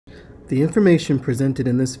The information presented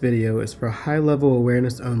in this video is for high-level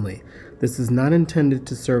awareness only. This is not intended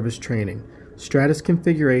to serve as training. Stratus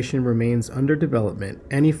configuration remains under development.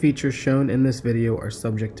 Any features shown in this video are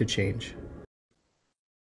subject to change.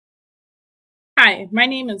 Hi, my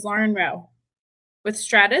name is Lauren Rowe. With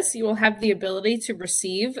Stratus, you will have the ability to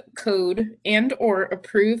receive, code, and/or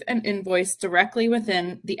approve an invoice directly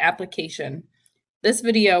within the application. This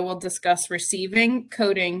video will discuss receiving,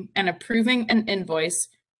 coding, and approving an invoice,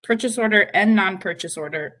 purchase order, and non-purchase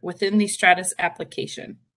order within the Stratus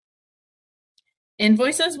application.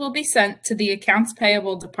 Invoices will be sent to the Accounts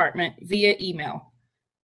Payable Department via email.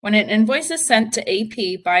 When an invoice is sent to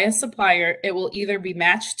AP by a supplier, it will either be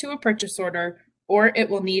matched to a purchase order or it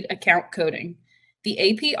will need account coding. The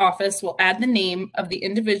AP office will add the name of the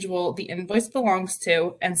individual the invoice belongs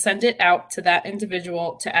to and send it out to that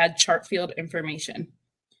individual to add chart field information.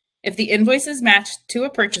 If the invoice is matched to a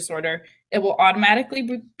purchase order, it will automatically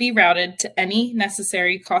be routed to any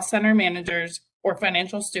necessary cost center managers or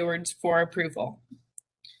financial stewards for approval.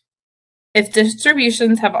 If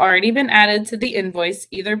distributions have already been added to the invoice,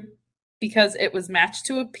 either because it was matched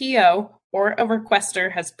to a PO or a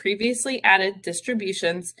requester has previously added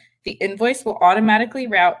distributions, the invoice will automatically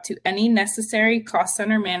route to any necessary cost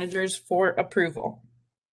center managers for approval.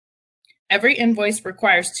 Every invoice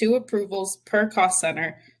requires 2 approvals per cost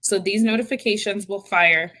center, so these notifications will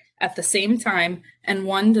fire at the same time and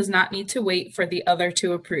one does not need to wait for the other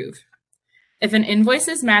to approve. If an invoice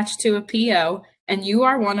is matched to a PO and you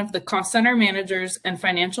are one of the cost center managers and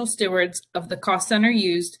financial stewards of the cost center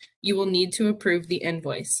used, you will need to approve the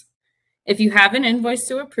invoice. If you have an invoice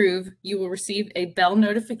to approve, you will receive a bell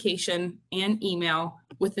notification and email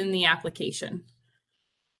within the application.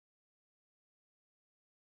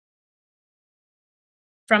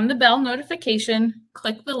 From the bell notification,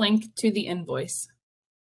 click the link to the invoice.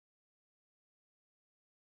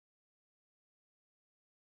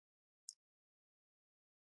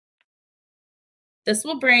 This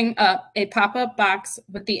will bring up a pop-up box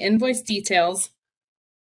with the invoice details,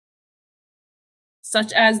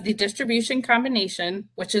 such as the distribution combination,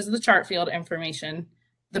 which is the chart field information,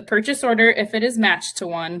 the purchase order if it is matched to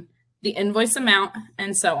one, the invoice amount,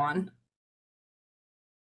 and so on.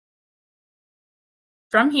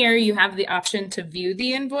 From here, you have the option to view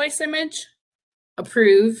the invoice image,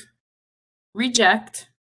 approve, reject,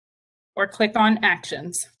 or click on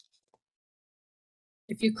Actions.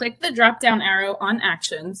 If you click the drop-down arrow on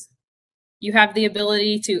Actions, you have the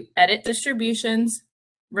ability to edit distributions,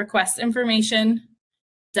 request information,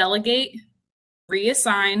 delegate,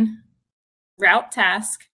 reassign, route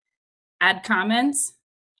task, add comments,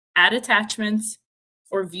 add attachments,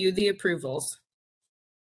 or view the approvals.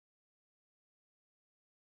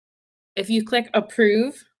 If you click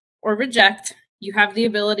Approve or Reject, you have the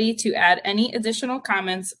ability to add any additional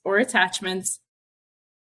comments or attachments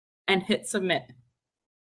and hit Submit.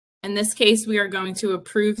 In this case, we are going to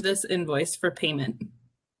approve this invoice for payment.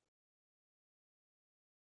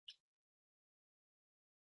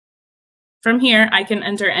 From here, I can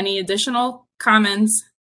enter any additional comments,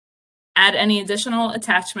 add any additional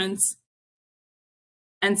attachments,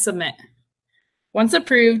 and submit. Once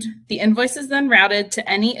approved, the invoice is then routed to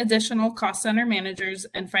any additional cost center managers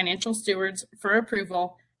and financial stewards for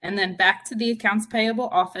approval, and then back to the Accounts Payable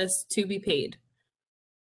office to be paid.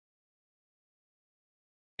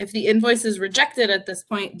 If the invoice is rejected at this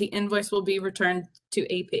point, the invoice will be returned to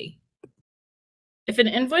AP. If an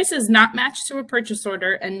invoice is not matched to a purchase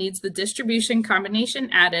order and needs the distribution combination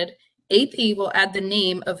added, AP will add the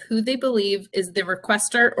name of who they believe is the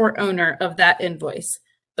requester or owner of that invoice.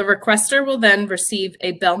 The requester will then receive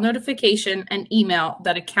a bell notification and email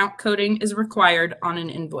that account coding is required on an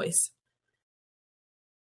invoice.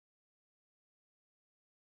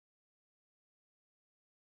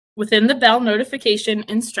 Within the bell notification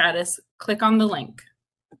in Stratus, click on the link.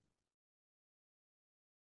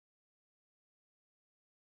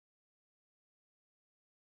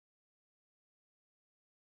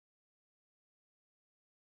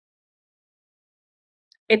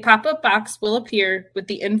 A pop-up box will appear with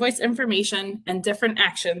the invoice information and different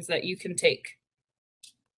actions that you can take.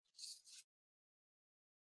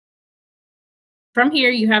 From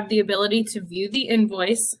here, you have the ability to view the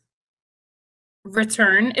invoice,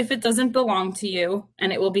 return if it doesn't belong to you,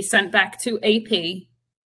 and it will be sent back to AP,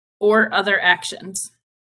 or other actions.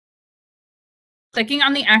 Clicking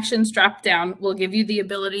on the Actions drop-down will give you the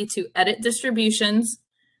ability to edit distributions,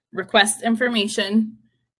 request information,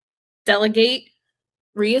 delegate,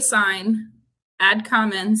 reassign, add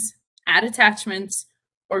comments, add attachments,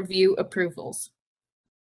 or view approvals.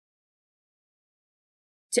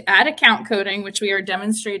 To add account coding, which we are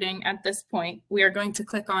demonstrating at this point, we are going to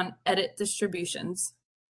click on Edit Distributions.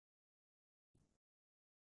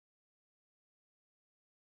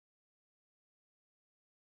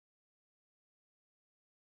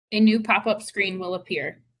 A new pop-up screen will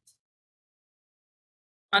appear.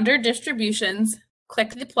 Under Distributions,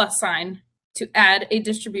 click the plus sign to add a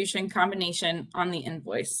distribution combination on the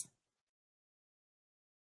invoice.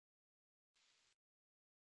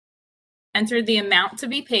 Enter the amount to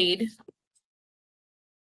be paid,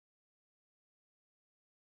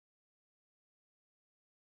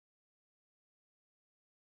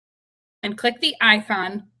 and click the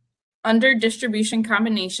icon under Distribution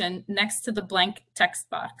Combination next to the blank text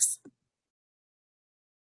box.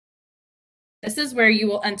 This is where you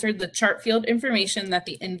will enter the chart field information that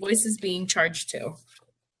the invoice is being charged to.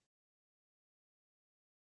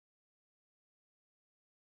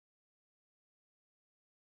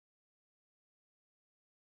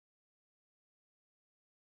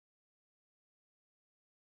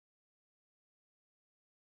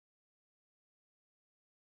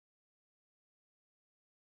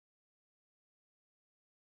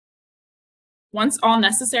 Once all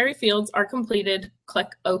necessary fields are completed, click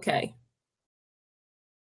OK.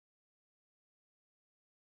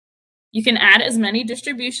 You can add as many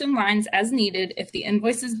distribution lines as needed if the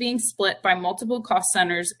invoice is being split by multiple cost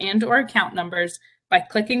centers and/or account numbers by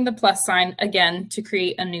clicking the plus sign again to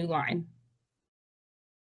create a new line.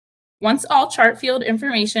 Once all chart field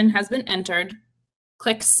information has been entered,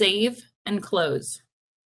 click Save and Close.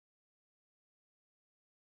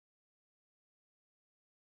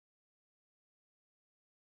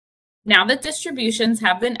 Now that distributions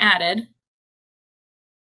have been added,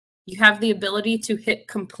 you have the ability to hit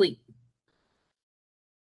Complete.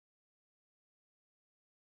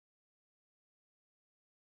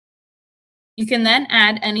 You can then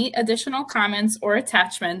add any additional comments or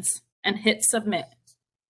attachments and hit Submit.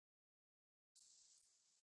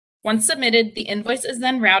 Once submitted, the invoice is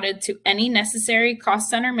then routed to any necessary cost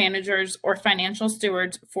center managers or financial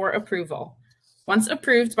stewards for approval. Once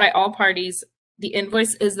approved by all parties, the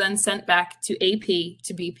invoice is then sent back to AP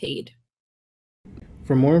to be paid.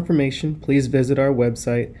 For more information, please visit our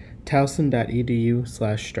website,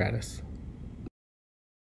 towson.edu/stratus.